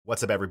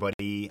What's up,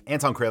 everybody?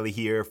 Anton Kraly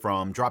here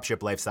from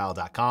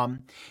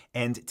dropshiplifestyle.com.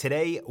 And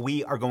today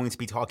we are going to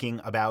be talking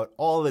about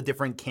all the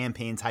different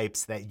campaign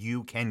types that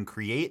you can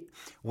create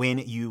when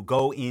you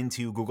go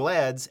into Google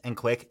Ads and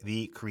click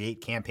the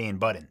Create Campaign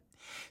button.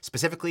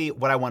 Specifically,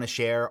 what I want to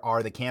share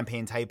are the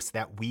campaign types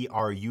that we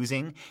are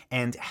using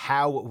and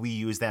how we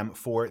use them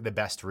for the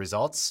best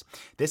results.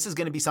 This is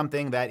going to be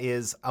something that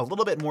is a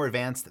little bit more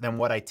advanced than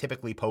what I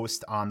typically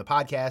post on the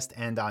podcast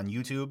and on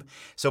YouTube.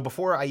 So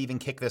before I even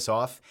kick this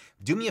off,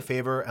 do me a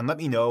favor and let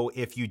me know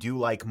if you do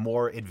like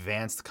more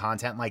advanced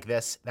content like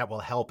this that will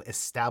help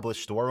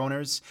established store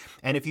owners.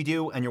 And if you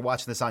do and you're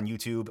watching this on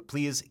YouTube,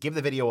 please give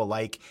the video a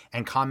like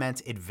and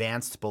comment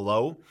advanced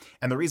below.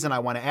 And the reason I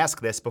want to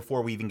ask this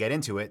before we even get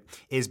into it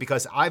is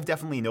because I've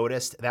definitely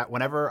noticed that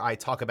whenever I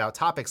talk about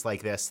topics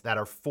like this that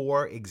are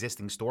for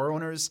existing store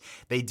owners,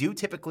 they do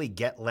typically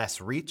get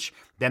less reach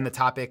than the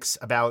topics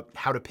about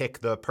how to pick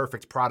the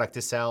perfect product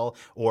to sell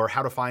or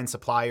how to find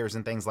suppliers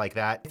and things like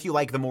that. If you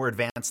like the more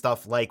advanced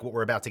stuff like what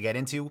we're about to get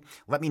into,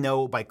 let me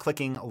know by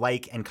clicking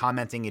like and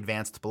commenting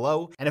advanced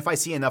below. And if I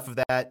see enough of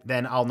that,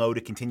 then I'll know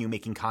to continue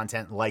making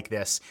content like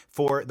this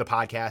for the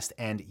podcast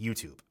and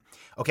YouTube.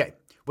 Okay,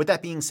 with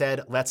that being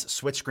said, let's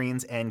switch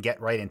screens and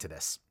get right into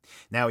this.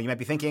 Now, you might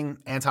be thinking,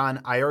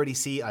 Anton, I already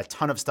see a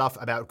ton of stuff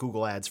about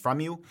Google Ads from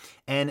you,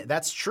 and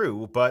that's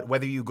true, but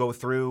whether you go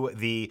through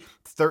the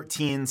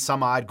 13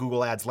 some odd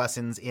Google Ads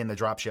lessons in the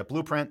Dropship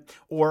Blueprint,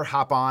 or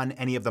hop on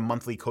any of the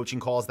monthly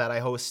coaching calls that I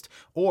host,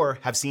 or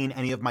have seen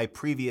any of my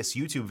previous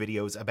YouTube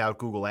videos about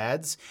Google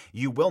Ads,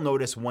 you will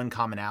notice one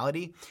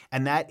commonality,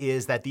 and that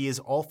is that these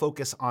all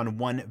focus on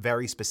one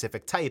very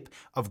specific type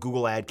of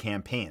Google Ad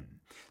campaign.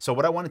 So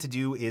what I wanted to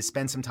do is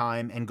spend some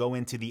time and go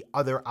into the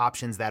other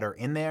options that are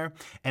in there.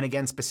 And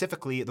again,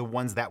 specifically the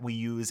ones that we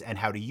use and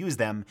how to use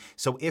them.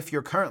 So if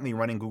you're currently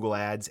running Google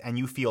Ads and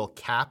you feel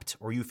capped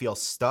or you feel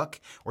stuck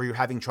or you're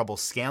having trouble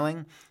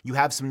scaling, you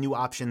have some new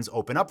options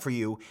open up for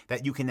you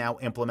that you can now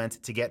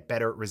implement to get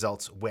better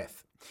results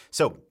with.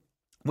 So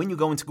when you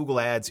go into Google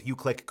Ads, you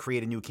click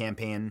Create a New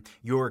Campaign,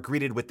 you're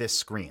greeted with this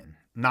screen.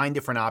 9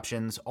 different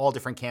options, all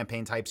different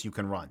campaign types you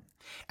can run.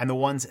 And the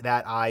ones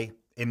that I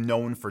am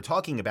known for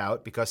talking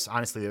about, because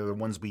honestly they're the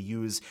ones we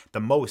use the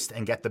most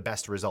and get the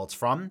best results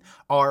from,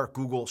 are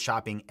Google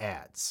Shopping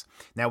ads.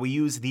 Now we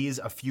use these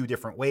a few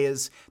different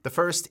ways. The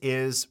first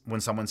is when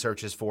someone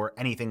searches for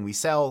anything we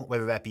sell,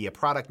 whether that be a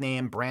product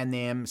name, brand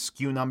name,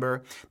 SKU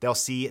number, they'll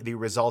see the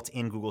result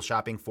in Google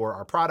Shopping for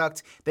our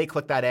product. They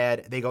click that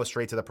ad, they go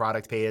straight to the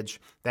product page.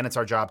 Then it's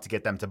our job to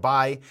get them to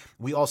buy.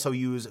 We also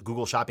use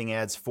Google Shopping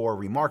ads for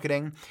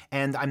remarketing,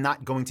 and I'm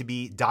not going to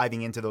be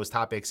diving into those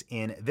topics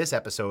in this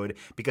episode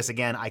because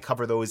again, I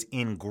cover those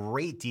in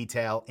great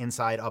detail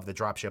inside of the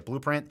Dropship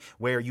Blueprint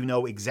where you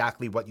know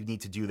exactly what you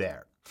need to do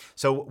there.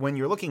 So when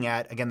you're looking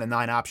at, again, the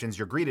 9 options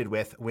you're greeted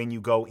with when you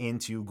go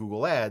into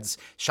Google Ads,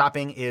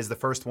 shopping is the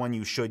first one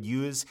you should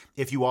use.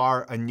 If you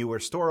are a newer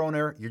store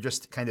owner, you're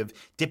just kind of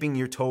dipping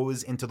your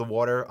toes into the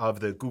water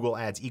of the Google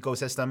Ads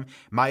ecosystem.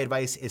 My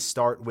advice is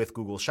start with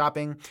Google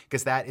Shopping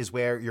because that is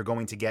where you're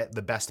going to get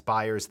the best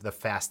buyers the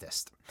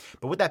fastest.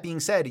 But with that being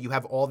said, you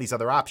have all these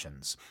other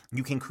options.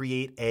 You can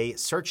create a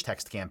search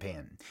text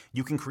campaign.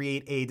 You can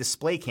create a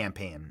display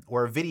campaign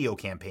or a video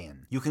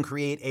campaign. You can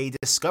create a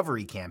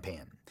discovery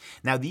campaign.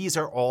 Now, these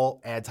are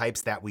all ad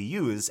types that we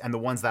use and the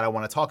ones that I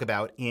want to talk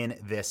about in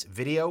this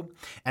video.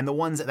 And the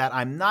ones that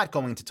I'm not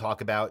going to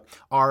talk about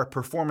are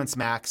Performance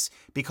Max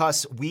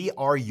because we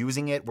are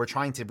using it. We're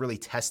trying to really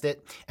test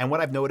it. And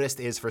what I've noticed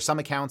is for some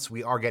accounts,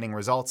 we are getting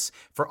results.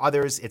 For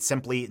others, it's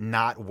simply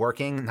not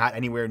working, not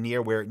anywhere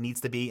near where it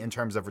needs to be in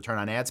terms of return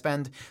on ad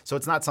spend. So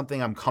it's not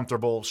something I'm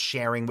comfortable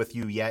sharing with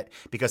you yet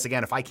because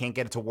again, if I can't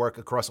get it to work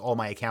across all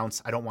my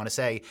accounts, I don't want to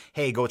say,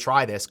 hey, go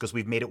try this because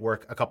we've made it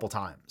work a couple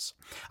times.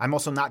 I'm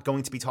also not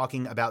going to be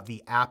talking about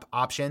the app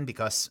option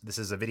because this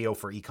is a video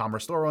for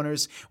e-commerce store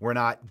owners. We're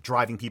not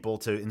driving people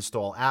to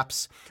install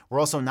apps. We're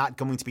also not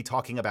going to be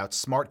talking about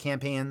smart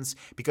campaigns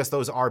because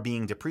those are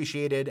being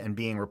depreciated and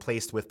being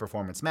replaced with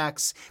Performance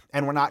Max.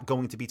 And we're not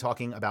going to be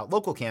talking about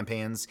local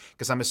campaigns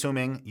because I'm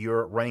assuming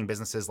you're running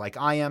businesses like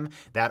I am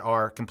that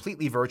are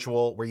completely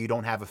virtual where you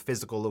don't have a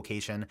physical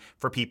location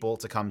for people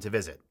to come to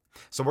visit.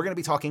 So we're going to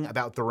be talking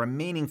about the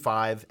remaining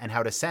 5 and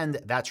how to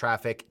send that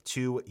traffic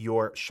to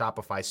your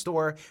Shopify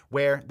store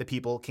where the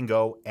people can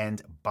go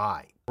and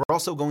buy. We're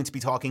also going to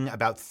be talking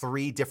about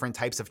 3 different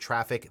types of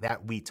traffic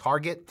that we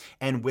target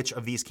and which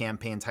of these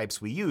campaign types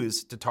we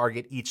use to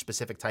target each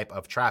specific type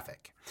of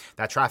traffic.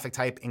 That traffic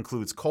type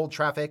includes cold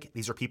traffic.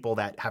 These are people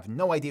that have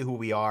no idea who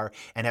we are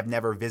and have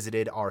never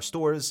visited our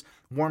stores.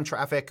 Warm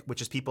traffic,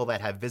 which is people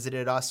that have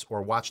visited us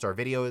or watched our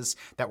videos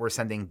that we're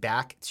sending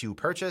back to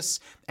purchase,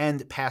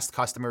 and past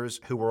customers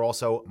who we're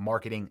also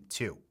marketing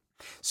to.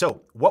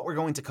 So what we're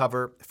going to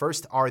cover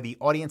first are the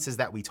audiences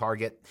that we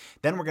target.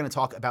 Then we're going to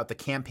talk about the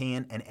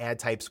campaign and ad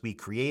types we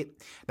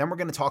create. Then we're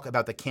going to talk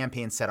about the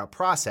campaign setup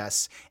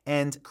process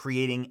and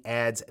creating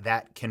ads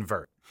that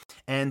convert.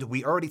 And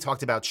we already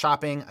talked about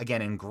shopping,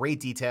 again, in great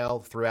detail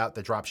throughout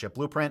the Dropship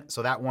Blueprint.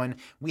 So that one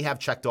we have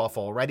checked off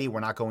already. We're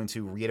not going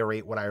to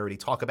reiterate what I already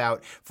talk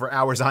about for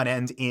hours on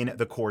end in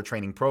the core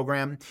training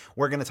program.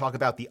 We're going to talk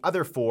about the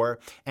other four.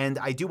 And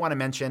I do want to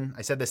mention,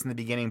 I said this in the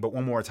beginning, but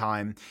one more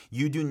time,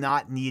 you do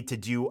not need to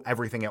do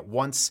everything at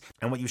once.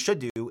 And what you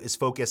should do is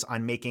focus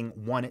on making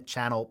one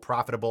channel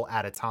profitable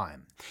at a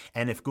time.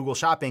 And if Google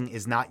Shopping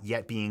is not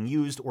yet being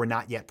used or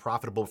not yet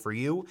profitable for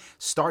you,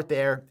 start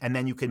there, and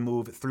then you can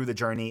move through the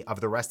journey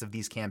of the rest of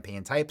these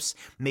campaign types,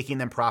 making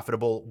them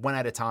profitable one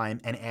at a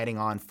time and adding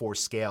on for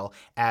scale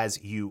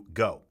as you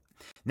go.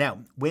 Now,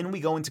 when we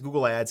go into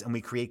Google Ads and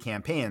we create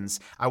campaigns,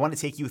 I want to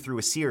take you through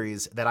a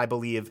series that I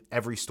believe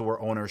every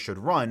store owner should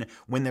run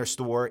when their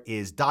store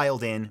is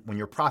dialed in, when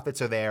your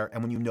profits are there,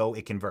 and when you know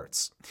it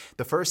converts.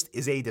 The first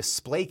is a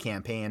display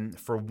campaign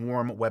for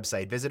warm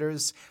website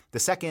visitors. The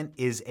second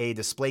is a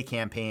display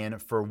campaign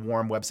for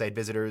warm website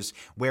visitors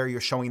where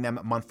you're showing them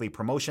monthly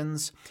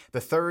promotions.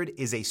 The third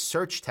is a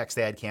search text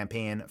ad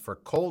campaign for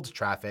cold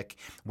traffic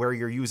where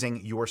you're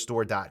using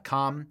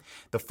yourstore.com.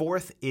 The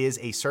fourth is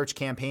a search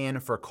campaign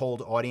for cold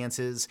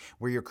audiences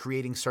where you're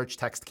creating search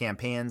text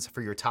campaigns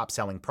for your top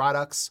selling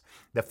products.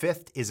 The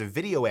fifth is a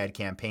video ad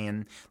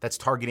campaign that's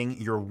targeting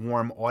your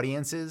warm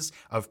audiences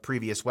of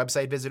previous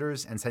website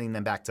visitors and sending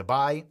them back to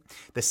buy.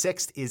 The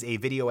sixth is a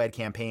video ad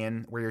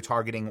campaign where you're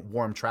targeting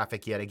warm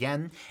traffic yet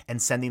again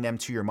and sending them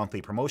to your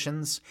monthly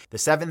promotions. The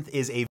seventh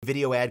is a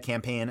video ad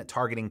campaign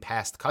targeting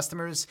past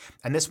customers,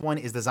 and this one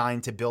is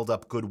designed to build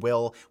up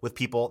goodwill with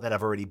people that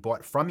have already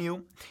bought from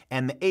you.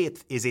 And the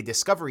eighth is a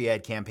discovery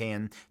ad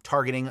campaign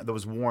targeting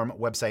those warm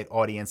website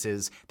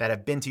audiences that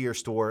have been to your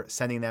store,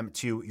 sending them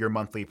to your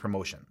monthly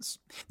promotions.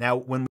 Now,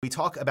 when we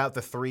talk about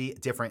the three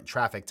different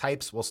traffic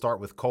types, we'll start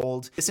with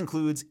cold. This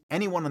includes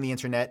anyone on the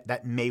internet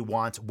that may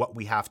want what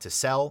we have to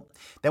sell.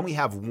 Then we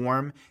have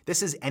warm.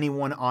 This is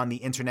anyone on the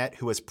internet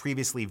who has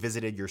previously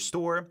visited your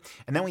store.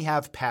 And then we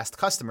have past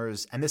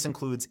customers, and this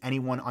includes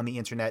anyone on the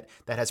internet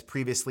that has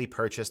previously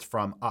purchased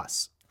from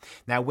us.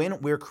 Now,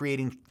 when we're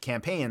creating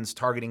campaigns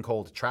targeting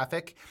cold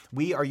traffic,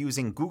 we are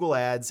using Google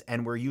Ads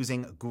and we're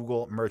using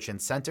Google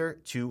Merchant Center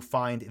to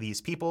find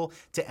these people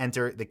to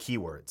enter the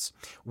keywords.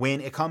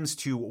 When it comes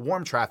to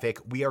warm traffic,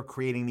 we are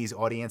creating these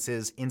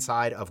audiences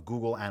inside of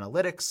Google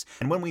Analytics.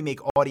 And when we make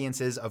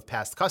audiences of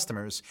past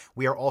customers,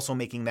 we are also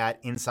making that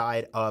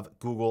inside of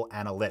Google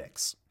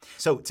Analytics.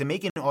 So to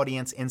make an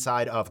audience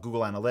inside of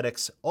Google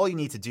Analytics, all you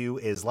need to do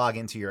is log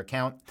into your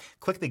account,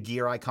 click the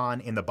gear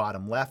icon in the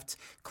bottom left,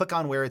 click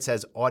on where it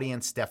says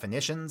Audience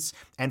Definitions,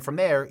 and from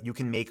there you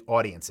can make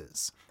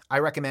audiences. I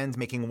recommend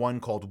making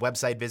one called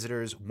Website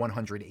Visitors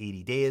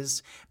 180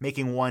 Days,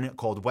 making one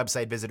called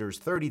Website Visitors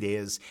 30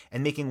 Days,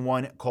 and making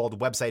one called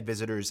Website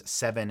Visitors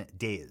 7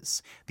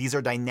 Days. These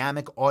are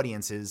dynamic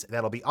audiences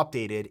that'll be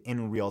updated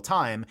in real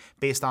time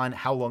based on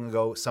how long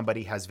ago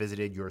somebody has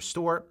visited your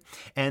store.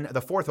 And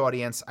the fourth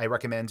audience I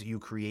recommend you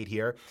create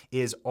here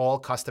is all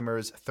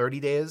customers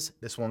 30 days.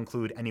 This will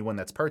include anyone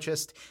that's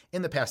purchased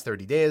in the past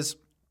 30 days.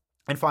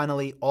 And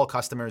finally, all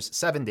customers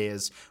 7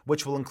 days,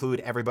 which will include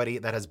everybody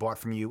that has bought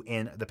from you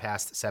in the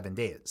past 7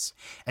 days.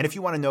 And if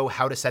you want to know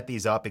how to set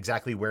these up,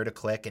 exactly where to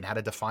click and how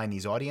to define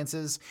these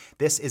audiences,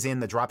 this is in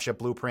the Dropship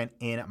Blueprint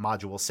in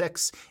Module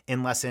 6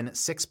 in Lesson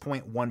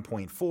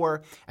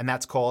 6.1.4, and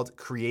that's called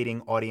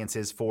Creating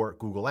Audiences for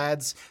Google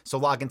Ads. So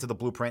log into the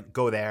Blueprint,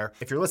 go there.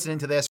 If you're listening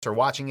to this or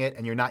watching it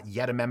and you're not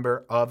yet a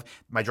member of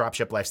my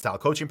Dropship Lifestyle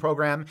Coaching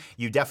Program,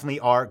 you definitely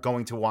are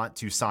going to want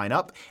to sign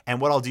up.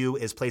 And what I'll do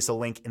is place a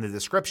link in the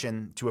description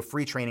to a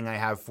free training I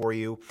have for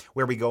you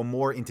where we go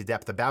more into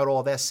depth about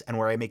all this and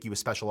where I make you a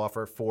special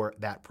offer for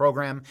that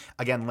program.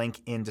 Again,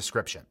 link in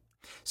description.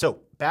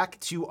 So back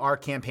to our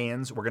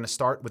campaigns, we're going to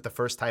start with the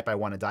first type I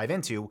want to dive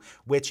into,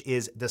 which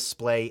is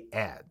display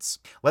ads.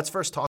 Let's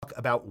first talk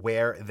about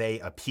where they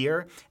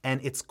appear,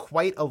 and it's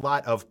quite a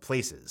lot of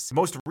places. The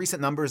most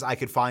recent numbers I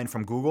could find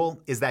from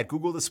Google is that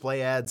Google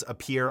display ads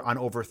appear on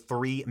over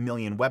 3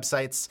 million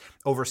websites,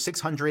 over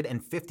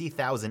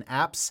 650,000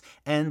 apps,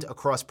 and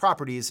across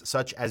properties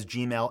such as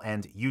Gmail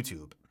and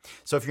YouTube.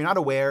 So if you're not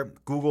aware,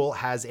 Google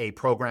has a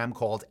program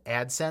called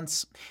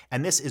AdSense,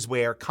 and this is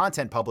where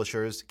content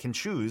publishers can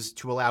choose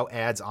to allow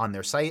ads on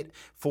their site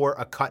for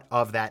a cut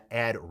of that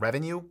ad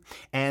revenue.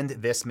 And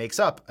this makes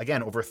up,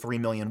 again, over 3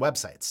 million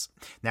websites.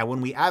 Now,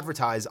 when we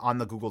advertise on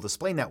the Google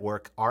Display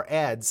Network, our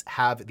ads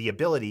have the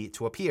ability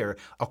to appear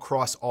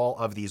across all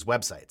of these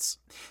websites.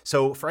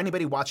 So for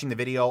anybody watching the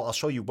video, I'll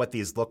show you what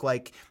these look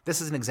like. This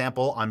is an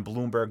example on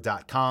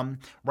Bloomberg.com.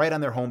 Right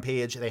on their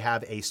homepage, they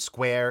have a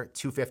square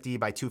 250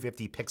 by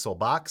 250 pixel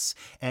box.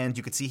 And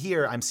you can see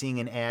here, I'm seeing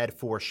an ad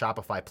for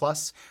Shopify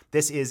Plus.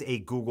 This is a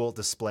Google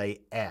display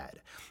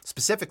ad.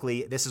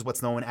 Specifically, this is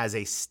what's known as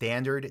a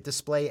standard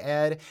display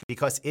ad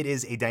because it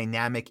is a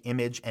dynamic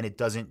image and it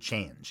doesn't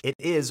change. It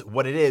is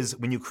what it is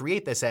when you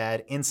create this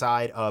ad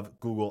inside of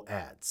Google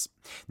Ads.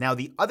 Now,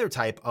 the other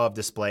type of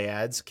display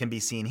ads can be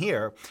seen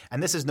here,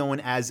 and this is known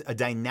as a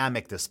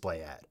dynamic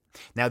display ad.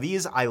 Now,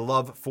 these I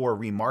love for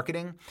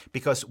remarketing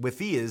because with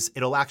these,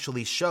 it'll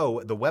actually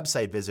show the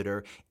website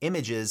visitor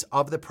images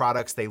of the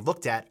products they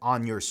looked at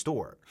on your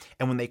store.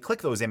 And when they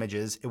click those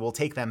images, it will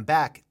take them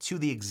back to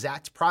the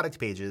exact product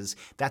pages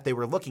that they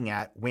were looking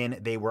at when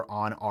they were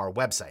on our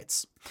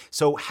websites.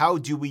 So how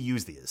do we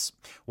use these?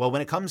 Well,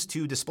 when it comes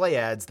to display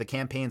ads, the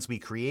campaigns we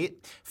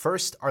create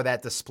first are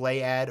that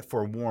display ad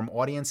for warm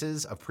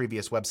audiences of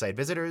previous website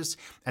visitors,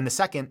 and the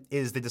second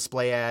is the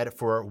display ad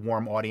for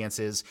warm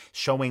audiences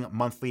showing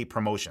monthly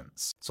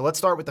promotions. So let's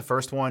start with the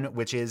first one,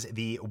 which is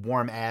the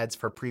warm ads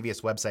for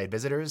previous website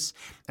visitors.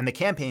 And the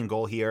campaign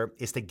goal here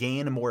is to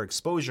gain more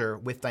exposure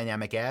with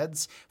dynamic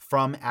ads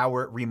from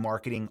our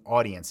remarketing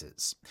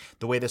audiences.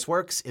 The way this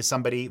works is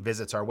somebody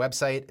visits our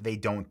website, they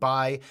don't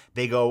buy,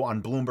 they go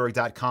on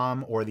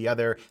Bloomberg.com or the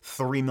other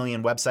 3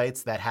 million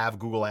websites that have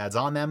Google Ads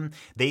on them.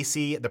 They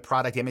see the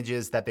product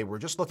images that they were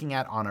just looking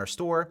at on our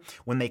store.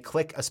 When they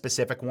click a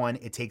specific one,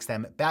 it takes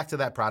them back to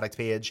that product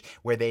page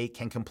where they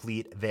can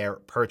complete their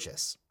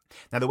purchase.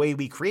 Now, the way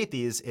we create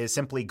these is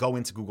simply go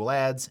into Google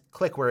Ads,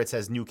 click where it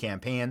says New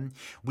Campaign.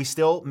 We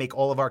still make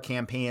all of our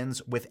campaigns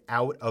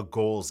without a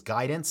goals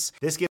guidance.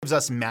 This gives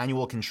us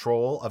manual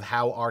control of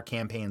how our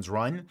campaigns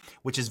run,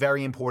 which is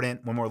very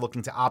important when we're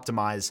looking to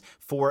optimize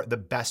for the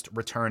best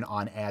return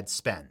on ad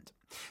spend.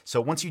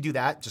 So once you do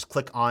that, just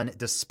click on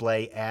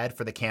display ad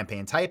for the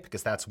campaign type,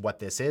 because that's what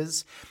this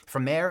is.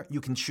 From there,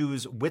 you can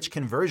choose which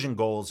conversion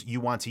goals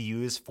you want to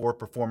use for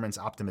performance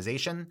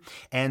optimization.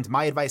 And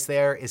my advice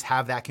there is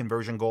have that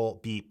conversion goal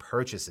be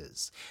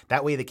purchases.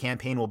 That way the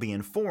campaign will be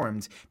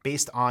informed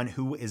based on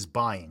who is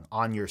buying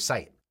on your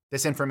site.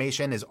 This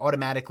information is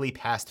automatically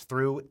passed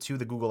through to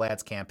the Google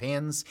Ads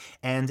campaigns,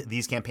 and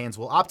these campaigns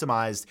will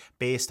optimize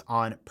based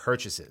on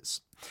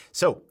purchases.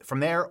 So from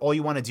there, all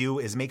you want to do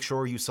is make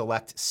sure you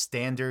select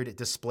standard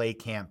display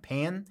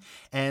campaign.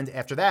 And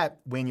after that,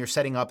 when you're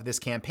setting up this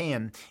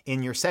campaign,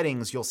 in your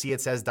settings, you'll see it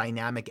says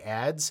dynamic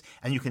ads,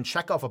 and you can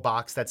check off a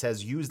box that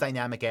says use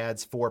dynamic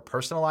ads for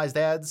personalized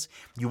ads.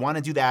 You want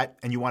to do that,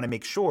 and you want to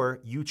make sure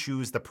you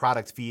choose the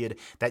product feed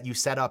that you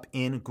set up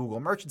in Google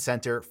Merchant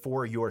Center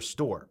for your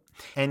store.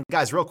 And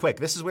guys, real quick,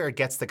 this is where it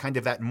gets to kind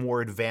of that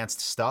more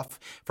advanced stuff.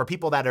 For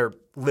people that are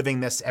living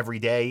this every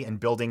day and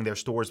building their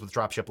stores with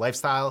Dropship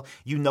Lifestyle,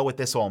 you know what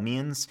this all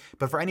means.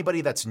 But for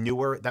anybody that's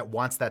newer, that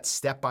wants that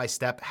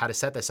step-by-step how to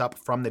set this up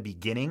from the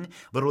beginning,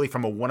 literally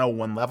from a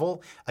 101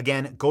 level,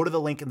 again, go to the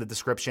link in the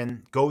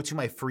description, go to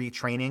my free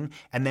training,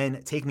 and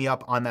then take me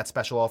up on that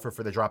special offer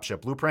for the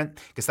Dropship Blueprint,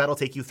 because that'll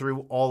take you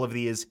through all of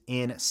these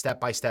in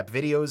step-by-step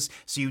videos,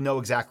 so you know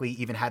exactly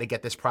even how to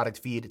get this product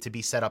feed to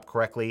be set up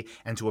correctly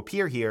and to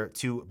appear here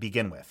to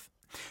begin with.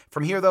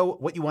 From here, though,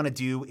 what you want to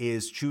do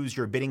is choose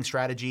your bidding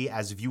strategy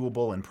as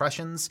viewable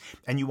impressions,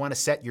 and you want to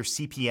set your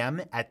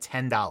CPM at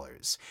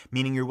 $10,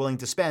 meaning you're willing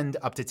to spend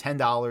up to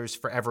 $10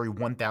 for every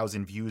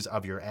 1,000 views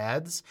of your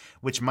ads,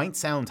 which might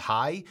sound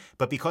high,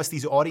 but because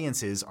these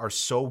audiences are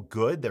so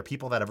good, they're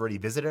people that have already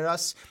visited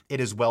us,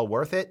 it is well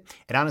worth it.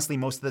 And honestly,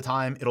 most of the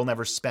time, it'll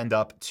never spend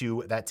up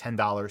to that $10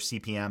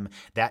 CPM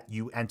that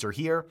you enter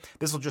here.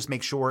 This will just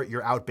make sure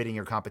you're outbidding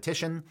your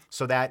competition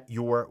so that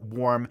your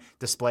warm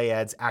display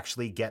ads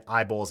actually get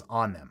eyeballs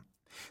on them.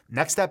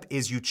 Next step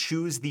is you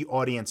choose the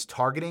audience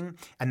targeting,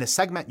 and the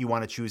segment you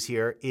want to choose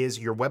here is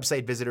your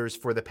website visitors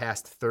for the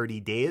past 30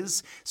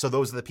 days. So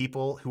those are the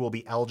people who will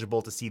be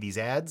eligible to see these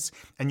ads,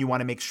 and you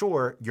want to make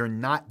sure you're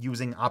not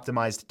using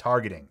optimized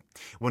targeting.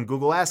 When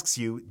Google asks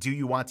you, do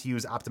you want to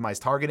use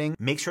optimized targeting?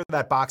 Make sure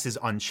that box is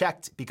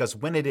unchecked, because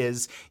when it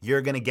is,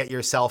 you're going to get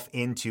yourself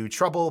into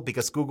trouble,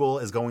 because Google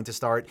is going to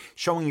start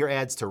showing your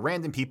ads to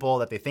random people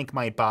that they think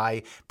might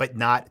buy, but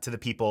not to the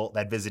people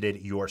that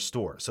visited your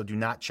store. So do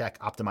not check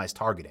optimized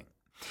targeting.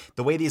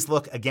 The way these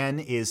look, again,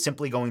 is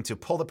simply going to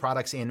pull the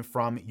products in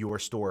from your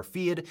store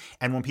feed,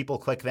 and when people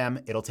click them,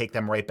 it'll take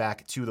them right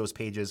back to those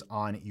pages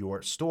on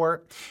your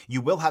store. You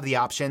will have the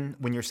option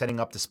when you're setting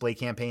up display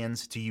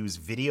campaigns to use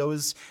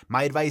videos.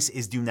 My advice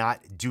is do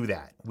not do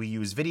that. We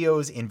use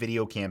videos in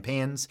video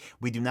campaigns.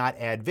 We do not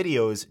add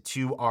videos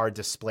to our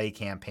display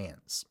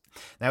campaigns.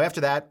 Now,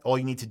 after that, all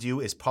you need to do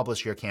is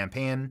publish your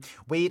campaign,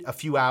 wait a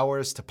few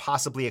hours to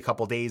possibly a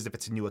couple days if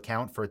it's a new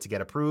account for it to get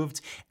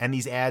approved, and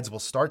these ads will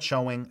start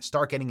showing,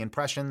 start getting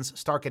impressions,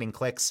 start getting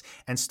clicks,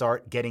 and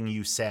start getting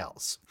you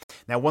sales.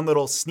 Now, one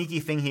little sneaky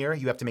thing here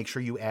you have to make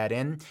sure you add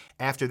in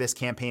after this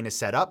campaign is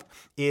set up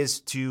is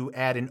to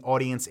add an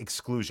audience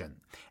exclusion.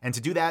 And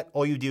to do that,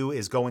 all you do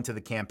is go into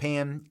the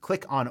campaign,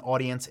 click on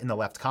audience in the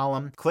left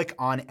column, click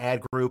on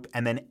ad group,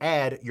 and then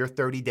add your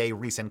 30-day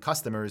recent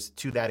customers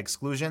to that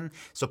exclusion,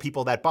 so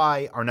people that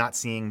buy are not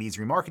seeing these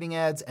remarketing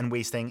ads and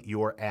wasting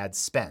your ad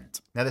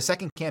spend. Now, the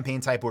second campaign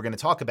type we're going to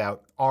talk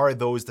about are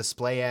those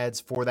display ads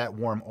for that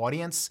warm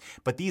audience,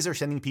 but these are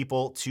sending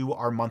people to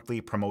our monthly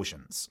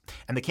promotions.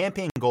 And the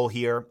campaign goal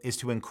here is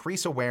to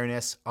increase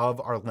awareness of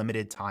our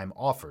limited time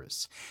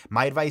offers.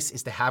 My advice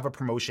is to have a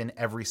promotion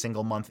every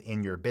single month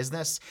in your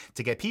business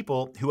to get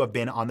people who have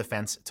been on the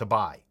fence to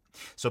buy.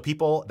 So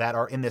people that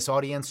are in this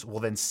audience will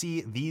then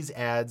see these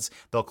ads,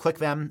 they'll click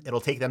them,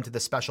 it'll take them to the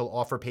special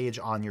offer page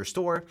on your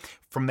store.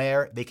 From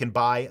there, they can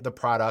buy the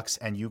products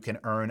and you can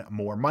earn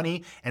more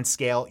money and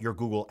scale your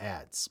Google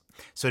ads.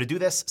 So to do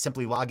this,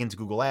 simply log into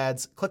Google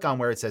Ads, click on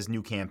where it says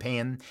New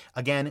Campaign.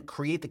 Again,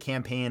 create the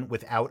campaign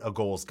without a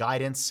goals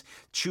guidance,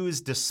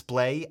 choose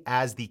Display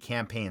as the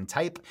campaign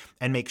type,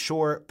 and make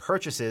sure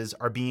purchases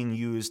are being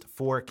used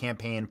for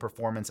campaign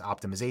performance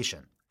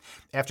optimization.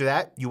 After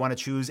that, you want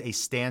to choose a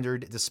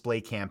standard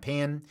display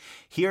campaign.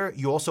 Here,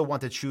 you also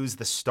want to choose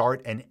the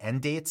start and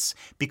end dates.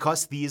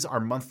 Because these are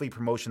monthly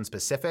promotion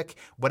specific,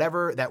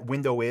 whatever that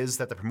window is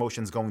that the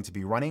promotion is going to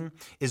be running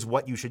is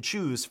what you should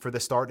choose for the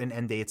start and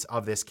end dates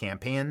of this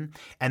campaign.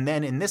 And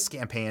then in this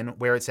campaign,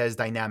 where it says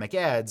dynamic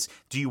ads,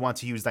 do you want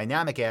to use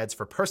dynamic ads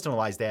for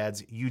personalized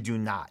ads? You do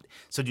not.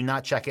 So do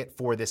not check it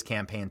for this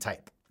campaign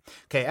type.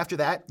 Okay, after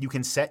that, you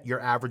can set your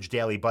average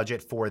daily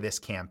budget for this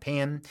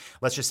campaign.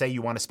 Let's just say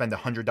you want to spend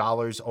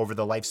 $100 over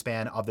the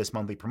lifespan of this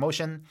monthly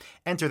promotion.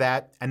 Enter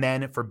that, and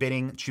then for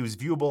bidding, choose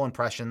viewable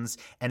impressions,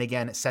 and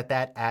again, set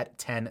that at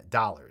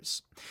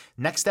 $10.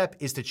 Next step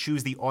is to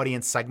choose the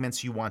audience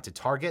segments you want to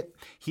target.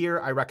 Here,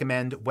 I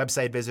recommend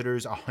website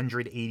visitors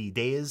 180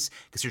 days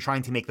because you're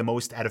trying to make the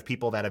most out of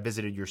people that have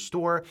visited your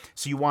store.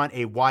 So you want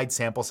a wide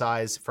sample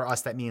size. For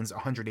us, that means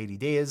 180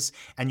 days.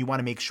 And you want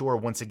to make sure,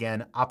 once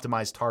again,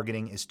 optimized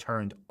targeting is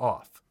turned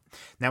off.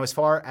 Now, as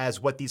far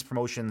as what these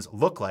promotions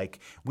look like,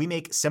 we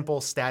make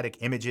simple static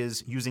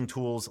images using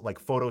tools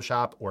like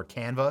Photoshop or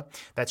Canva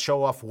that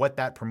show off what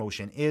that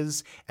promotion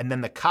is. And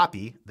then the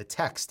copy, the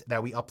text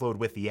that we upload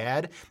with the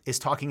ad, is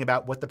talking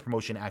about what the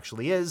promotion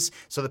actually is.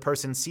 So the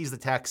person sees the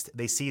text,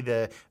 they see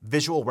the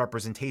visual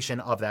representation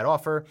of that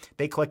offer,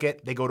 they click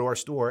it, they go to our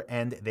store,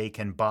 and they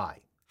can buy.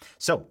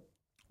 So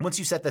once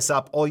you set this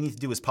up, all you need to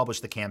do is publish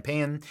the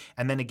campaign.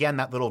 And then again,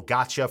 that little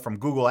gotcha from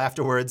Google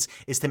afterwards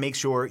is to make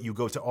sure you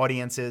go to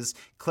audiences,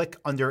 click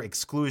under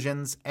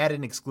exclusions, add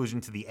an exclusion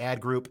to the ad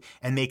group,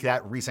 and make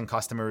that recent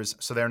customers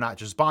so they're not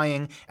just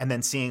buying and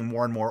then seeing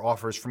more and more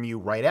offers from you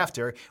right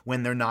after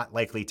when they're not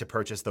likely to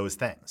purchase those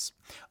things.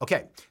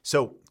 Okay,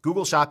 so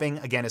Google Shopping,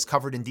 again, is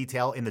covered in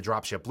detail in the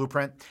Dropship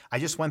Blueprint. I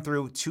just went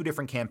through 2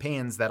 different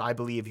campaigns that I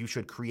believe you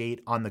should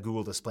create on the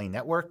Google Display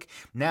Network.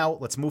 Now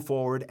let's move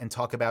forward and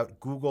talk about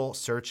Google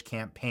search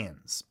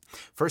campaigns.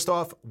 First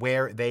off,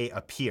 where they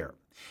appear.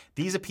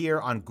 These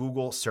appear on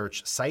Google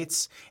search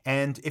sites,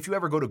 and if you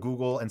ever go to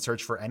Google and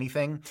search for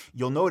anything,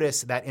 you'll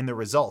notice that in the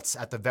results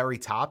at the very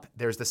top,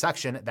 there's the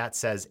section that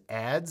says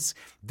ads.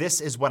 This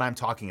is what I'm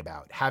talking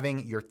about,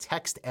 having your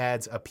text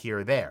ads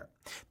appear there.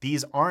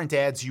 These aren't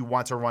ads you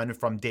want to run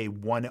from day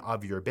one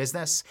of your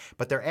business,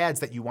 but they're ads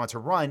that you want to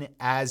run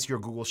as your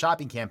Google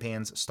Shopping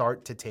campaigns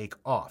start to take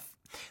off.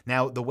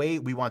 Now, the way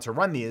we want to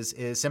run these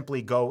is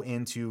simply go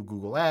into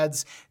Google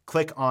Ads,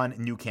 click on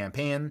New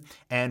Campaign,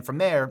 and from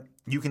there,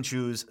 you can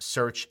choose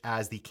Search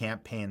as the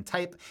campaign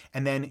type,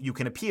 and then you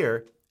can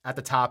appear at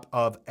the top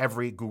of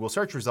every Google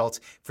search result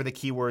for the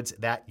keywords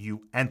that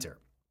you enter.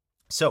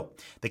 So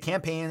the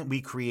campaign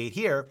we create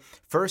here,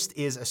 first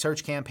is a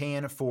search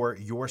campaign for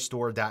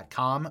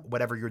yourstore.com,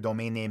 whatever your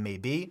domain name may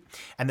be.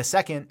 And the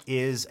second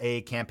is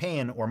a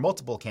campaign or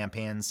multiple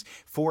campaigns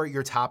for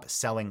your top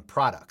selling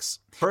products.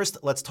 First,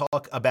 let's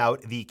talk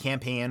about the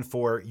campaign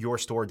for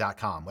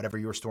yourstore.com, whatever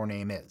your store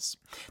name is.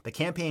 The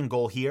campaign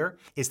goal here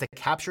is to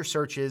capture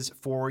searches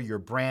for your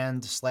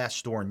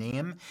brand/store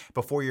name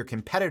before your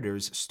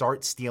competitors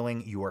start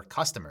stealing your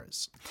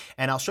customers.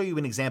 And I'll show you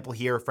an example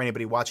here for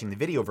anybody watching the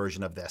video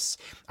version of this.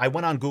 I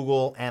went on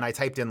Google and I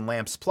typed in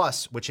Lamps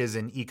Plus, which is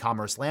an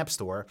e-commerce lamp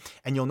store,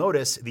 and you'll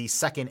notice the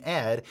second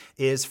ad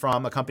is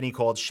from a company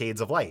called Shades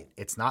of Light.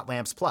 It's not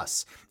Lamps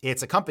Plus.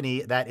 It's a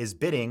company that is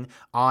bidding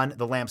on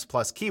the Lamps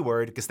Plus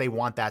keyword because they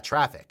want that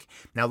traffic.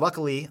 Now,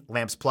 luckily,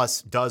 Lamps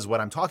Plus does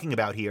what I'm talking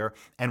about here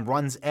and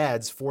runs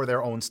ads for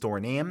their own store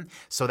name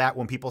so that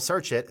when people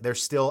search it, they're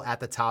still at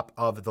the top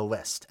of the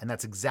list. And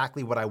that's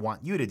exactly what I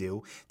want you to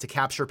do to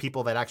capture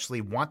people that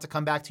actually want to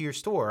come back to your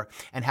store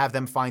and have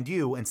them find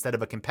you instead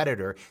of a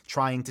competitor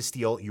trying to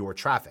steal your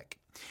traffic.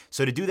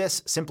 So to do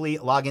this, simply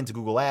log into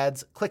Google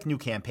Ads, click New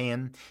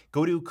Campaign,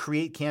 go to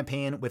Create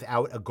Campaign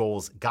without a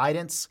goals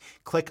guidance,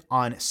 click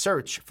on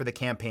Search for the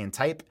campaign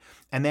type,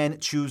 and then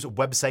choose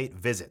Website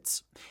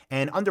Visits.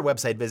 And under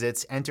Website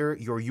Visits, enter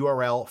your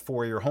URL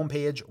for your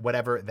homepage,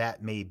 whatever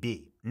that may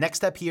be. Next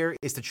step here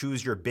is to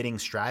choose your bidding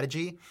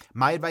strategy.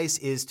 My advice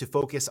is to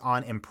focus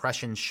on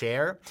impression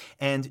share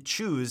and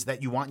choose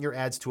that you want your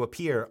ads to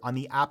appear on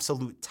the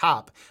absolute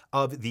top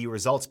of the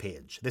results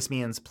page. This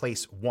means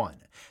place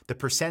 1. The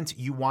percent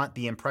you want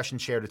the impression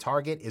share to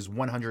target is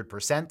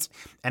 100%.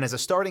 And as a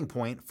starting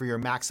point for your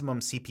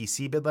maximum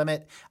CPC bid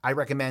limit, I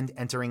recommend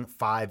entering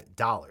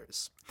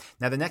 $5.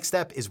 Now, the next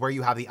step is where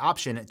you have the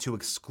option to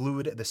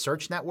exclude the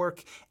search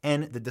network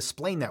and the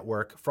display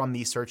network from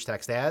these search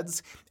text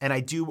ads, and I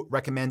do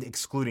recommend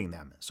excluding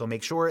them. So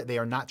make sure they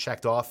are not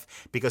checked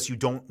off because you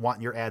don't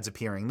want your ads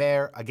appearing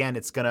there. Again,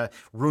 it's gonna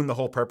ruin the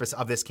whole purpose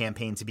of this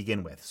campaign to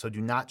begin with. So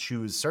do not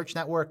choose search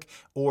network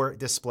or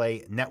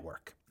display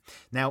network.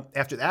 Now,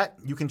 after that,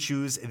 you can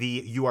choose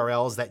the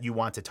URLs that you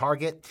want to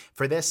target.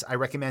 For this, I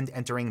recommend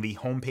entering the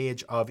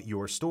homepage of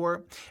your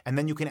store, and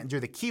then you can enter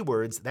the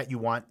keywords that you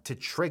want to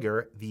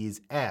trigger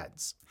these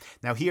ads.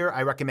 Now here,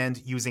 I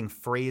recommend using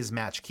phrase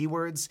match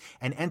keywords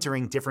and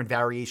entering different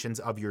variations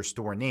of your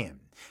store name.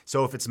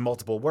 So if it's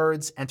multiple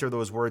words, enter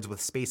those words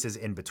with spaces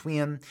in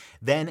between,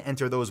 then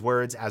enter those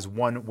words as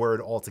one word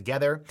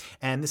altogether.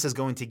 And this is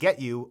going to get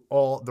you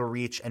all the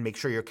reach and make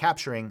sure you're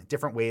capturing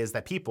different ways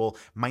that people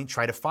might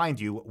try to find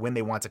you when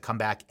they want to come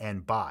back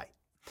and buy.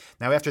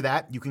 Now, after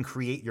that, you can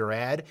create your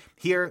ad.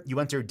 Here, you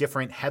enter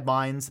different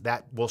headlines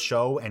that will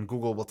show, and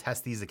Google will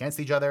test these against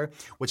each other.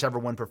 Whichever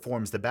one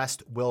performs the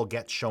best will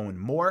get shown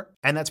more.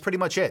 And that's pretty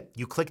much it.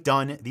 You click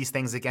done. These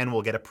things, again,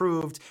 will get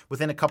approved.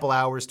 Within a couple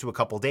hours to a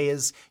couple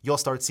days, you'll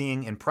start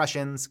seeing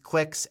impressions,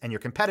 clicks, and your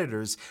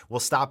competitors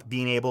will stop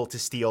being able to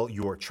steal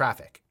your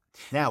traffic.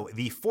 Now,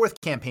 the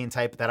fourth campaign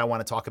type that I want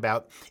to talk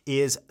about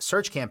is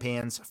search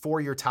campaigns for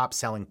your top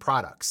selling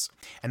products.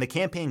 And the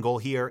campaign goal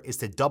here is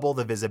to double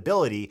the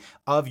visibility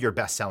of your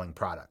best-selling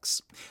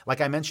products.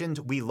 Like I mentioned,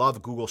 we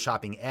love Google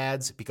Shopping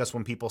ads because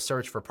when people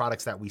search for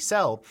products that we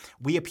sell,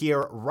 we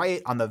appear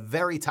right on the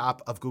very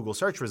top of Google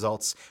search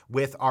results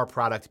with our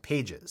product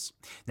pages.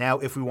 Now,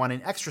 if we want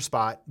an extra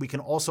spot, we can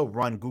also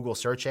run Google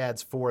search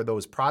ads for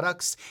those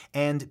products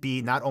and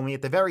be not only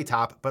at the very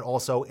top, but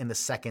also in the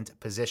second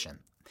position.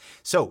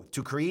 So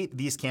to create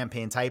these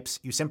campaign types,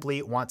 you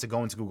simply want to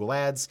go into Google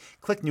Ads,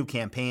 click New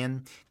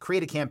Campaign,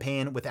 create a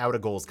campaign without a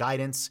goals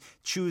guidance,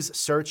 choose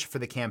Search for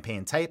the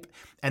campaign type,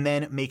 and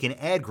then make an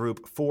ad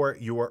group for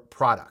your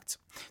product.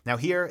 Now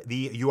here,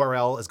 the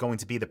URL is going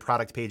to be the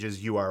product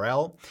page's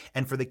URL.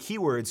 And for the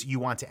keywords you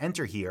want to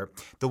enter here,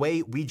 the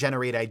way we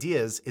generate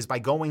ideas is by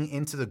going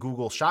into the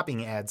Google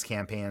Shopping ads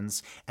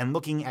campaigns and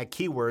looking at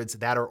keywords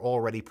that are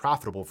already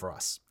profitable for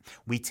us.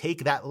 We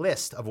take that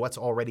list of what's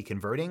already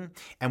converting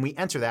and we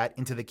enter that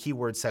into the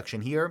keyword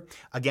section here,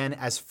 again,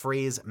 as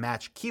phrase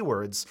match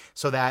keywords,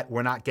 so that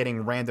we're not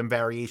getting random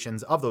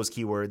variations of those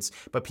keywords,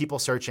 but people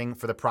searching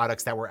for the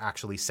products that we're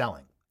actually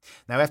selling.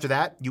 Now, after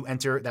that, you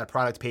enter that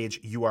product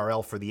page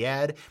URL for the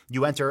ad.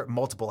 You enter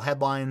multiple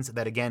headlines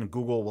that, again,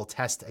 Google will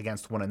test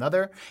against one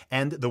another,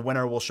 and the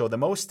winner will show the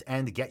most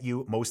and get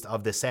you most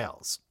of the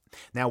sales.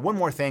 Now, one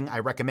more thing I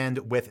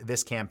recommend with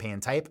this campaign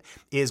type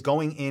is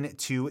going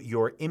into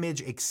your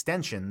image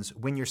extensions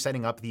when you're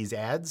setting up these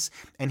ads.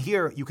 And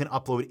here you can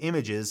upload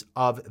images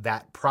of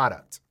that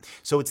product.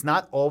 So it's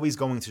not always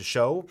going to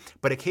show,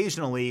 but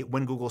occasionally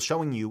when Google's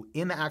showing you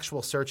in the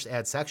actual search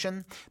ad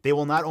section, they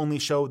will not only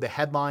show the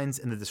headlines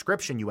and the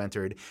description you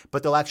entered,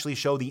 but they'll actually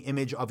show the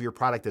image of your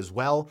product as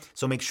well.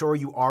 So make sure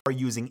you are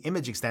using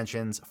image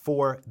extensions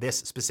for this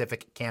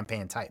specific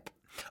campaign type.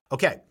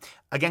 Okay,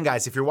 again,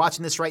 guys, if you're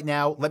watching this right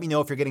now, let me know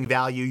if you're getting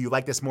value, you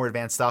like this more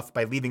advanced stuff,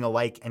 by leaving a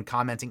like and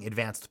commenting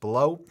advanced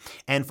below.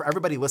 And for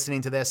everybody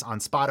listening to this on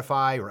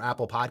Spotify or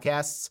Apple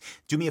Podcasts,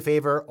 do me a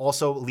favor,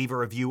 also leave a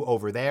review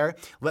over there.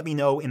 Let me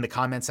know in the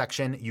comment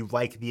section you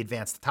like the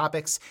advanced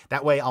topics.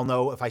 That way I'll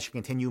know if I should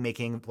continue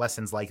making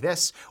lessons like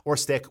this or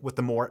stick with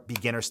the more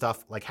beginner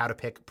stuff like how to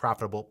pick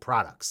profitable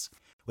products.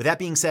 With that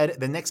being said,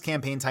 the next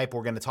campaign type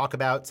we're going to talk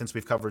about, since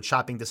we've covered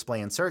shopping,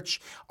 display, and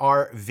search,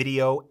 are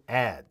video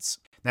ads.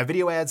 Now,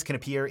 video ads can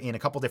appear in a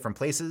couple different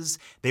places.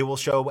 They will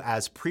show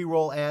as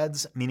pre-roll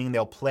ads, meaning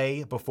they'll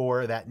play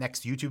before that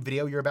next YouTube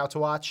video you're about to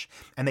watch.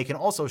 And they can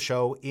also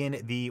show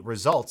in the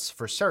results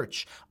for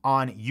search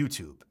on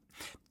YouTube.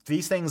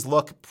 These things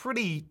look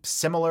pretty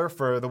similar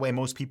for the way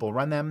most people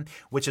run them,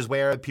 which is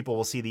where people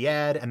will see the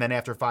ad, and then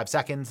after 5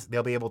 seconds,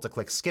 they'll be able to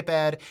click skip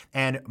ad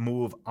and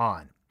move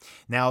on.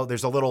 Now,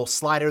 there's a little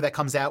slider that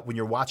comes out when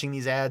you're watching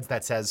these ads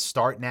that says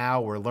start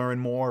now or learn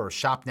more or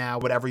shop now,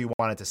 whatever you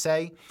want it to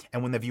say.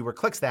 And when the viewer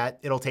clicks that,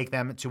 it'll take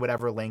them to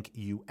whatever link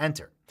you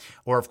enter.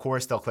 Or of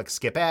course, they'll click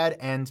skip ad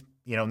and,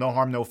 no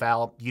harm, no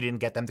foul. You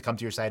didn't get them to come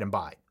to your site and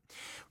buy.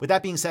 With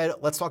that being said,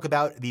 let's talk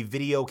about the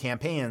video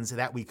campaigns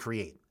that we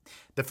create.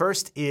 The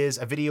first is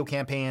a video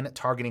campaign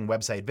targeting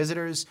website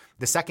visitors.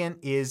 The second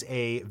is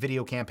a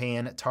video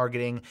campaign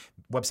targeting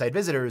website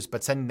visitors,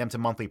 but sending them to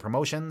monthly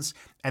promotions.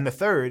 And the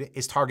third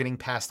is targeting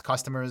past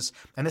customers.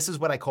 And this is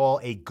what I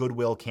call a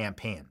goodwill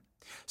campaign.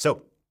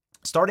 So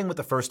starting with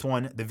the first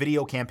one, the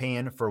video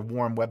campaign for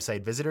warm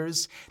website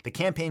visitors, the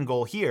campaign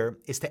goal here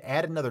is to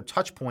add another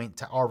touch point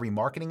to our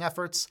remarketing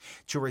efforts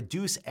to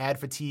reduce ad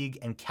fatigue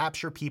and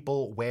capture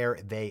people where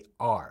they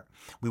are.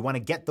 We want to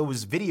get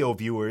those video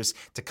viewers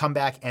to come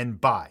back and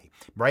buy,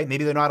 right?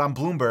 Maybe they're not on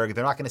Bloomberg,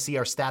 they're not going to see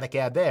our static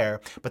ad there,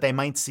 but they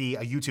might see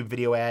a YouTube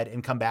video ad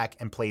and come back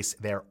and place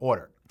their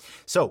order.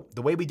 So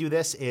the way we do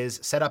this is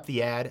set up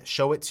the ad,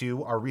 show it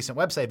to our recent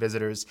website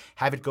visitors,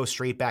 have it go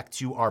straight back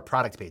to our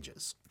product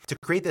pages. To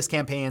create this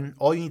campaign,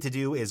 all you need to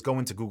do is go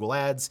into Google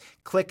Ads,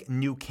 click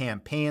New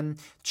Campaign,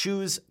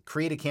 choose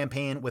Create a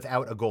Campaign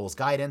without a goals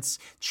guidance,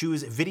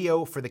 choose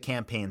Video for the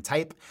campaign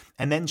type,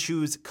 and then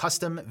choose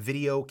Custom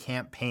Video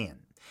Campaign.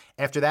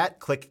 After that,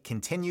 click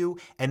Continue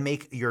and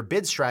make your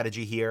bid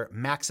strategy here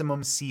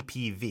Maximum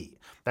CPV.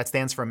 That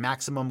stands for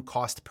Maximum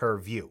Cost Per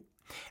View.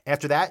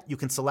 After that, you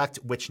can select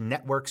which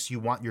networks you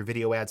want your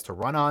video ads to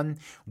run on.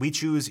 We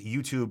choose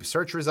YouTube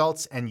search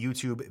results and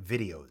YouTube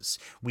videos.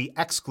 We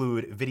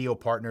exclude video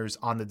partners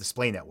on the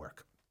display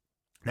network.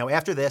 Now,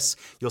 after this,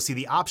 you'll see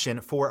the option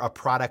for a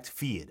product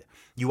feed.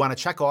 You want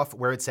to check off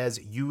where it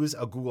says use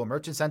a Google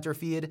Merchant Center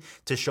feed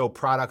to show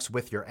products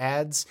with your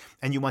ads,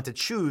 and you want to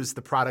choose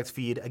the product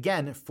feed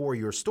again for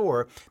your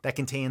store that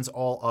contains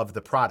all of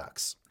the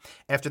products.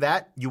 After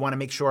that, you want to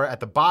make sure at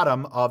the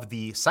bottom of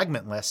the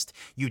segment list,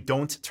 you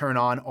don't turn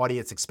on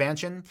audience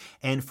expansion.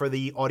 And for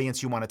the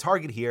audience you want to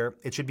target here,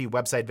 it should be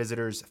website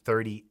visitors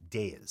 30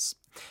 days.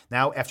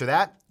 Now, after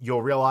that,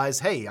 you'll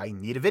realize, hey, I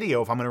need a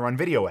video if I'm going to run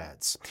video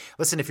ads.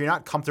 Listen, if you're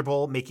not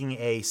comfortable making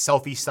a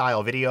selfie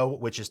style video,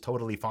 which is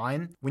totally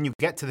fine, when you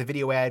get to the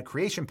video ad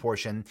creation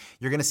portion,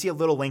 you're going to see a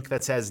little link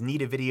that says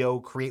need a video,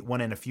 create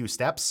one in a few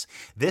steps.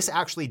 This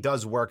actually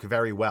does work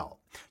very well.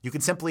 You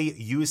can simply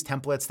use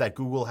templates that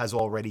Google has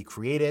already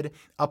created,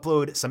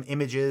 upload some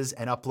images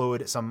and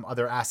upload some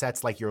other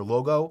assets like your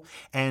logo,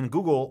 and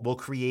Google will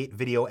create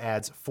video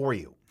ads for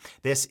you.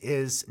 This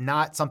is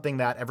not something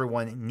that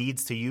everyone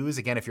needs to use.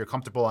 Again, if you're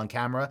comfortable on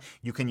camera,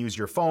 you can use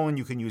your phone,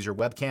 you can use your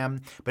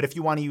webcam, but if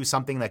you want to use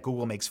something that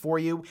Google makes for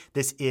you,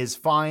 this is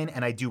fine,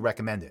 and I do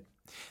recommend it.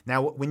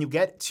 Now, when you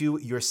get to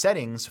your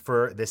settings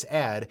for this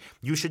ad,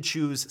 you should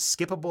choose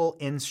skippable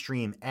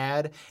in-stream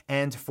ad,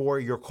 and for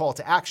your call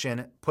to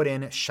action, put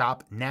in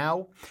shop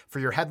now. For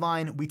your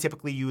headline, we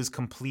typically use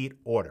complete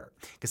order,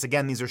 because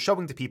again, these are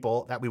showing to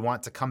people that we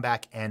want to come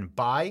back and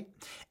buy.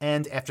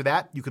 And after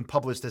that, you can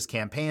publish this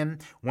campaign.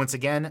 Once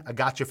again, a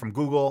gotcha from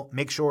Google.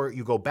 Make sure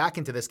you go back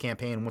into this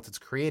campaign once it's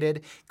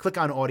created, click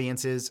on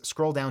audiences,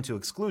 scroll down to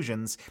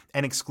exclusions,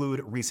 and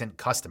exclude recent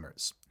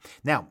customers.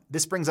 Now,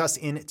 this brings us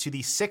into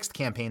the sixth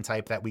campaign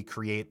type that we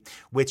create,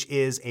 which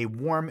is a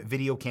warm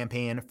video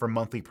campaign for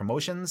monthly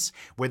promotions,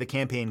 where the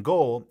campaign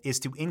goal is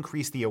to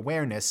increase the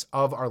awareness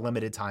of our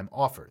limited time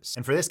offers.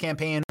 And for this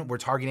campaign, we're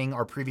targeting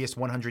our previous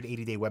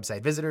 180-day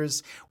website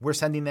visitors. We're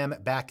sending them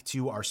back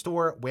to our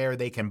store where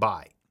they can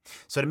buy.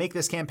 So to make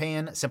this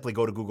campaign, simply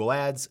go to Google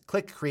Ads,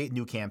 click Create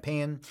New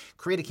Campaign,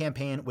 create a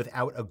campaign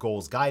without a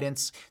goals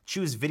guidance,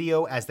 choose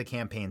video as the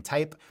campaign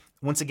type.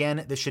 Once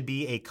again, this should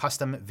be a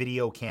custom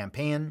video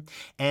campaign.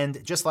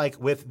 And just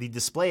like with the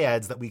display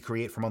ads that we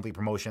create for monthly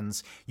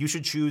promotions, you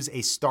should choose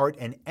a start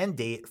and end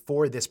date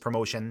for this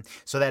promotion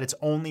so that it's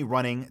only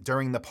running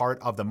during the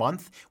part of the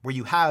month where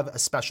you have a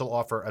special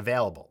offer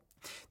available.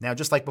 Now,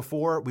 just like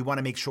before, we want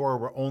to make sure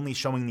we're only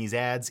showing these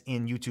ads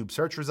in YouTube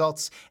search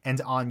results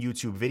and on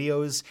YouTube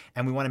videos,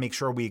 and we want to make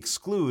sure we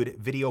exclude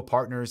video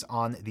partners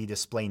on the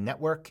display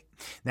network.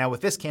 Now,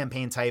 with this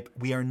campaign type,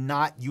 we are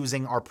not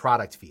using our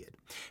product feed.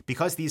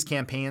 Because these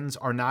campaigns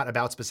are not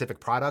about specific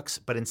products,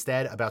 but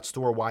instead about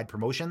store-wide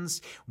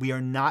promotions, we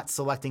are not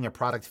selecting a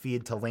product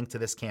feed to link to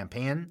this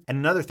campaign. And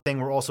another thing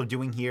we're also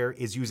doing here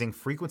is using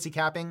frequency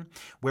capping,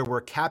 where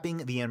we're capping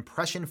the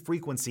impression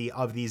frequency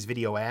of these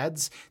video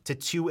ads to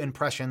 2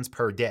 impressions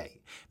per day,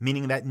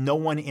 meaning that no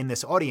one in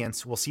this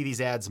audience will see these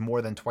ads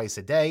more than twice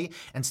a day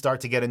and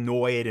start to get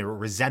annoyed or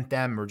resent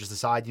them or just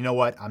decide, you know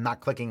what, I'm not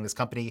clicking, this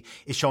company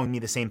is showing me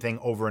the same thing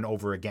over and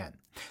over again.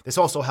 This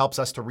also helps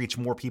us to reach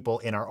more people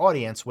in our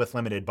audience with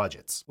limited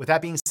budgets. With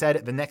that being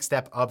said, the next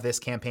step of this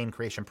campaign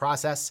creation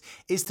process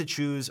is to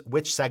choose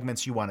which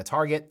segments you want to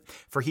target.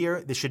 For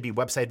here, this should be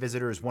website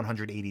visitors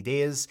 180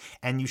 days,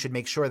 and you should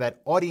make sure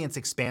that audience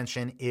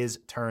expansion is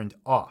turned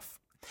off.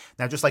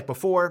 Now, just like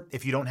before,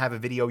 if you don't have a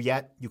video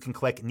yet, you can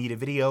click Need a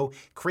Video,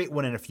 create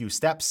one in a few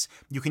steps.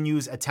 You can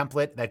use a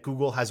template that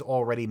Google has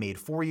already made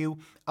for you,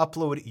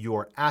 upload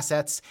your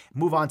assets,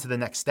 move on to the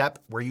next step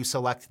where you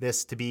select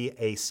this to be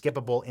a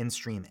skippable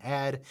in-stream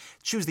ad,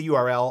 choose the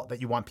URL that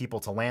you want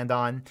people to land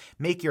on,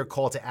 make your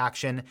call to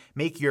action,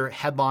 make your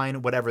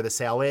headline whatever the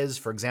sale is,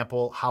 for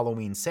example,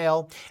 Halloween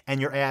sale,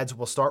 and your ads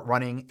will start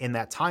running in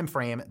that time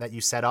frame that you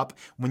set up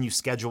when you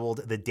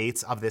scheduled the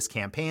dates of this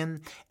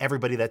campaign.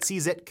 Everybody that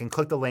sees it can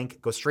click the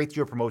link, go straight to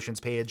your promotions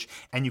page,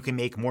 and you can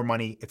make more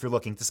money if you're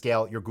looking to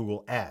scale your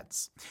Google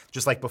ads.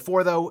 Just like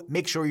before though,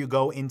 make sure you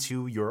go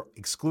into your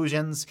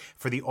exclusions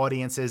for the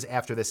audiences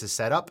after this is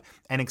set up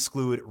and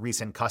exclude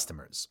recent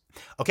customers.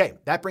 Okay,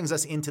 that brings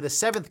us into the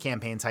seventh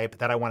campaign type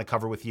that I want to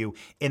cover with you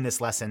in this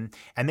lesson,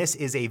 and this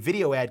is a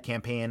video ad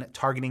campaign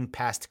targeting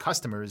past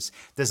customers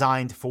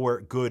designed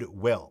for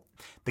goodwill.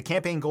 The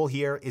campaign goal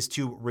here is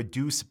to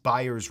reduce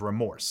buyer's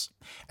remorse.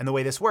 And the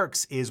way this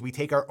works is we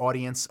take our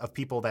audience of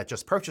people that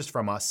just purchased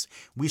from us,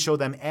 we show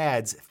them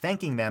ads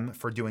thanking them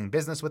for doing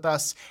business with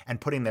us and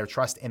putting their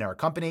trust in our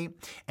company,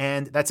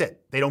 and that's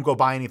it. They don't go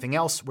buy anything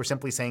else. We're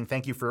simply saying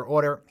thank you for your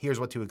order. Here's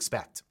what to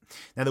expect.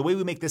 Now, the way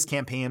we make this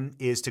campaign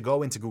is to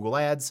go into Google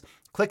Ads,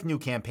 click New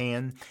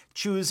Campaign,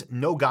 choose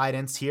No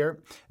Guidance here,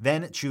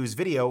 then choose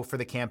Video for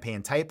the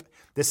campaign type.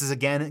 This is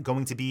again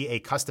going to be a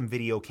custom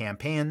video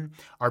campaign.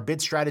 Our bid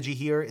strategy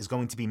here is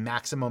going to be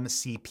maximum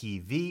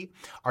CPV.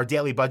 Our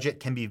daily budget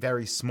can be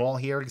very small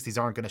here because these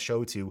aren't going to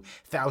show to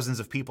thousands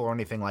of people or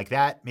anything like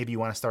that. Maybe you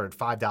want to start at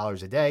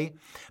 $5 a day.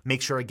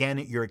 Make sure again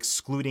you're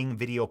excluding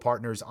video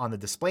partners on the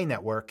display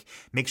network.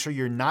 Make sure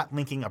you're not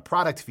linking a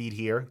product feed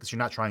here because you're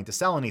not trying to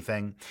sell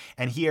anything.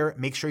 And here,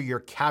 make sure you're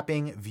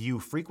capping view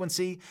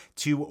frequency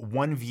to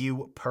 1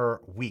 view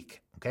per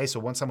week. Okay,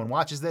 so once someone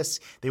watches this,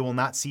 they will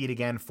not see it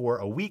again for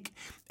a week.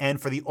 And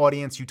for the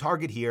audience you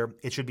target here,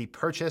 it should be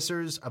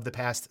purchasers of the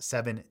past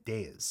 7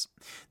 days.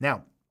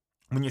 Now,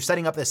 when you're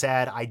setting up this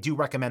ad, I do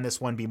recommend this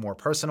one be more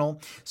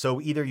personal.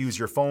 So either use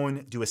your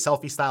phone, do a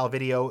selfie style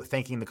video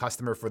thanking the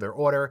customer for their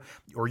order,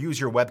 or use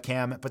your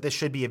webcam, but this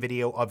should be a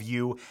video of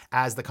you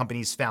as the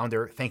company's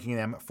founder thanking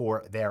them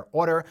for their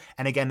order,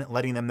 and again,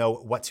 letting them know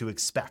what to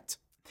expect.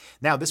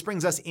 Now, this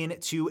brings us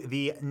into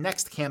the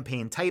next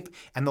campaign type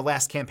and the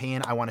last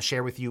campaign I want to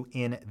share with you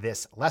in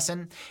this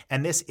lesson,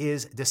 and this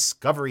is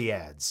discovery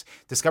ads.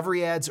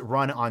 Discovery ads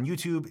run on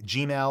YouTube,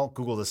 Gmail,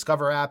 Google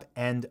Discover app,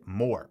 and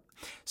more.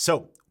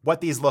 So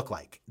what these look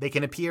like. They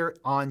can appear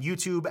on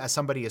YouTube as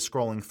somebody is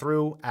scrolling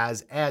through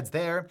as ads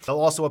there. They'll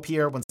also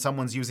appear when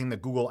someone's using the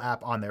Google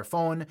app on their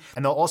phone,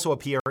 and they'll also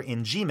appear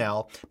in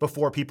Gmail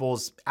before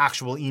people's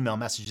actual email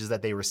messages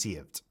that they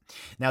received.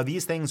 Now,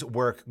 these things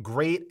work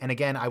great, and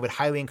again, I would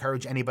highly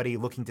encourage anybody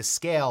looking to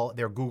scale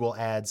their Google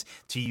ads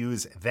to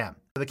use them.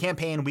 The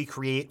campaign we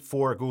create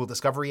for Google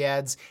Discovery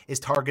ads is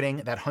targeting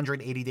that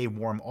 180-day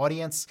warm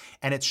audience,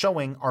 and it's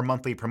showing our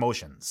monthly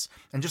promotions.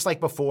 And just like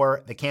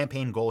before, the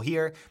campaign goal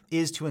here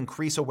is to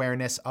increase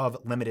awareness of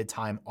limited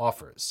time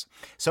offers.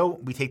 So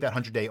we take that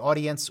 100-day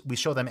audience, we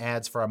show them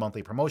ads for our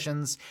monthly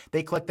promotions,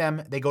 they click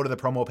them, they go to the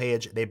promo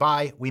page, they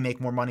buy, we make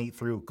more money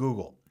through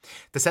Google.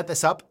 To set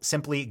this up,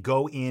 simply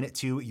go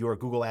into your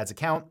Google Ads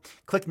account,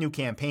 click New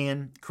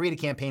Campaign, create a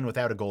campaign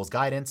without a goals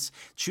guidance,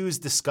 choose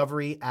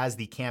Discovery as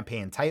the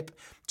campaign type,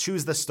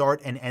 choose the start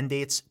and end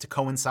dates to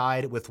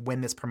coincide with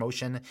when this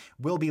promotion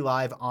will be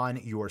live on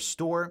your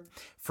store.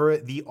 For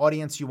the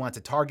audience you want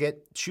to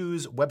target,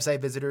 choose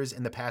website visitors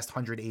in the past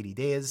 180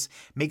 days.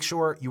 Make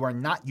sure you are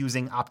not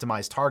using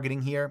optimized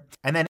targeting here,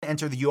 and then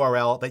enter the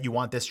URL that you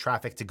want this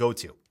traffic to go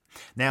to.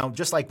 Now,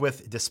 just like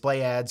with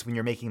display ads, when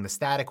you're making the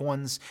static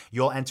ones,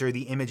 you'll enter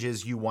the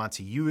images you want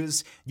to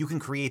use. You can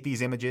create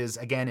these images,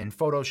 again, in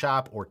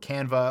Photoshop or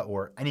Canva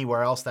or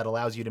anywhere else that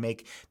allows you to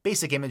make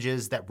basic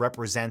images that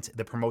represent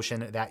the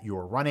promotion that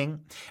you're running,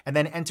 and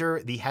then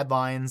enter the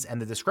headlines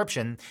and the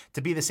description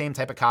to be the same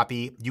type of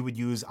copy you would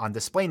use on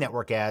display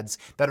network ads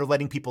that are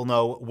letting people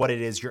know what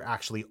it is you're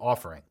actually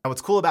offering. Now,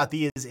 what's cool about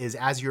these is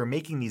as you're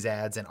making these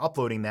ads and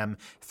uploading them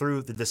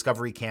through the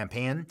Discovery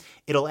campaign,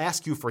 it'll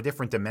ask you for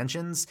different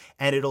dimensions,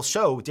 and it'll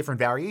show different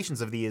variations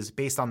of these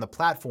based on the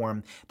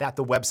platform that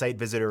the website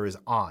visitor is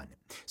on.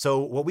 So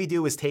what we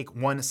do is take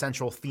one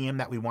central theme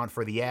that we want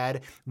for the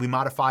ad, we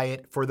modify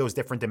it for those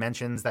different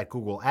dimensions that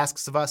Google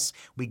asks of us,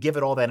 we give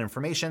it all that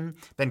information,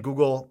 then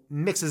Google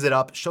mixes it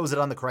up, shows it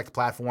on the correct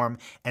platform,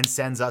 and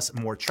sends us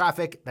more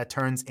traffic that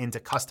turns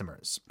into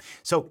customers.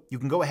 So you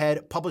can go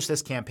ahead, publish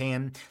this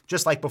campaign.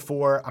 Just like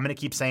before, I'm gonna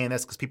keep saying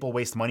this because people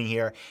waste money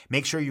here.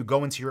 Make sure you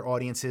go into your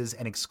audiences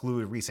and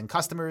exclude recent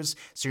customers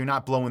so you're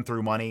not blowing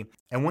through money.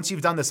 And once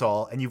you've done this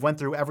all, and you've went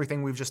through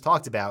everything we've just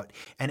talked about,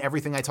 and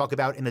everything I talk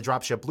about in the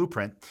Dropship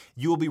Blueprint,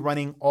 you will be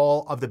running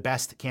all of the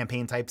best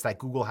campaign types that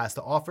Google has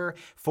to offer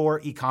for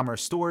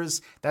e-commerce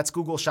stores. That's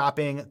Google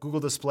Shopping,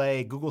 Google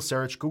Display, Google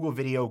Search, Google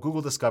Video,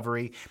 Google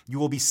Discovery. You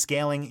will be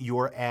scaling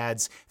your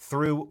ads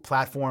through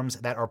platforms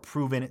that are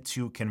proven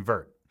to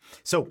convert.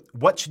 So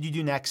what should you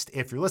do next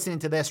if you're listening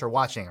to this or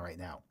watching it right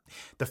now?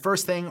 The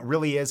first thing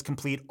really is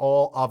complete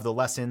all of the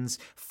lessons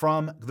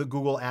from the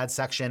Google Ads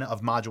section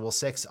of Module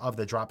 6 of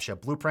the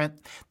Dropship Blueprint.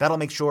 That'll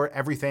make sure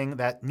everything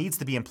that needs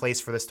to be in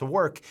place for this to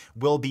work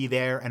will be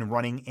there and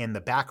running in the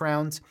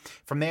background.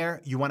 From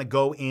there, you want to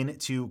go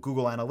into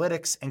Google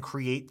Analytics and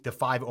create the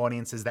 5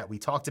 audiences that we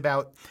talked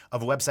about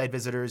of website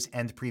visitors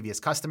and previous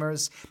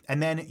customers.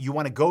 And then you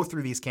want to go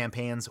through these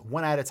campaigns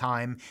one at a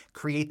time,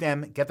 create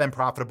them, get them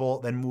profitable,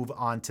 then move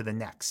on to the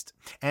next.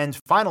 And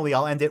finally,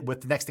 I'll end it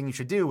with the next thing you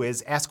should do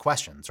is ask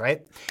questions,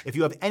 right? If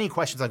you have any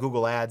questions on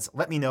Google Ads,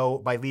 let me know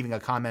by leaving a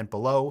comment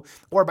below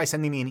or by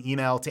sending me an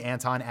email to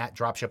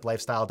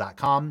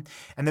anton@dropshiplifestyle.com.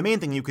 And the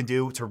main thing you can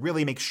do to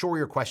really make sure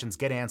your questions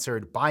get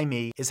answered by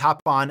me is hop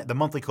on the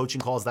monthly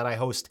coaching calls that I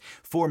host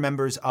for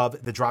members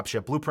of the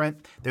Dropship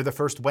Blueprint. They're the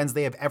first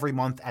Wednesday of every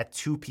month at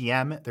 2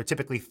 p.m. They're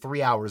typically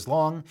 3 hours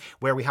long,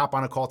 where we hop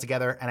on a call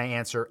together and I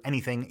answer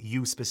anything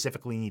you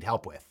specifically need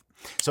help with.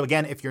 So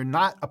again, if you're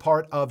not a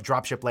part of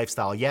Dropship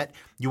Lifestyle yet,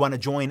 you want to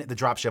join the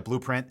Dropship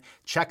Blueprint,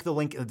 check the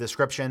link in the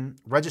description,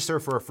 register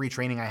for a free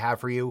training I have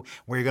for you,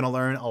 where you're going to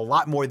learn a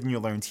lot more than you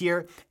learned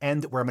here,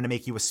 and where I'm going to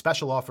make you a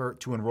special offer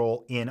to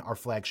enroll in our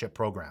flagship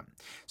program.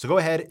 So go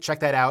ahead,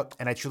 check that out,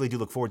 and I truly do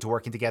look forward to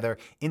working together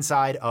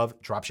inside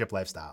of Dropship Lifestyle.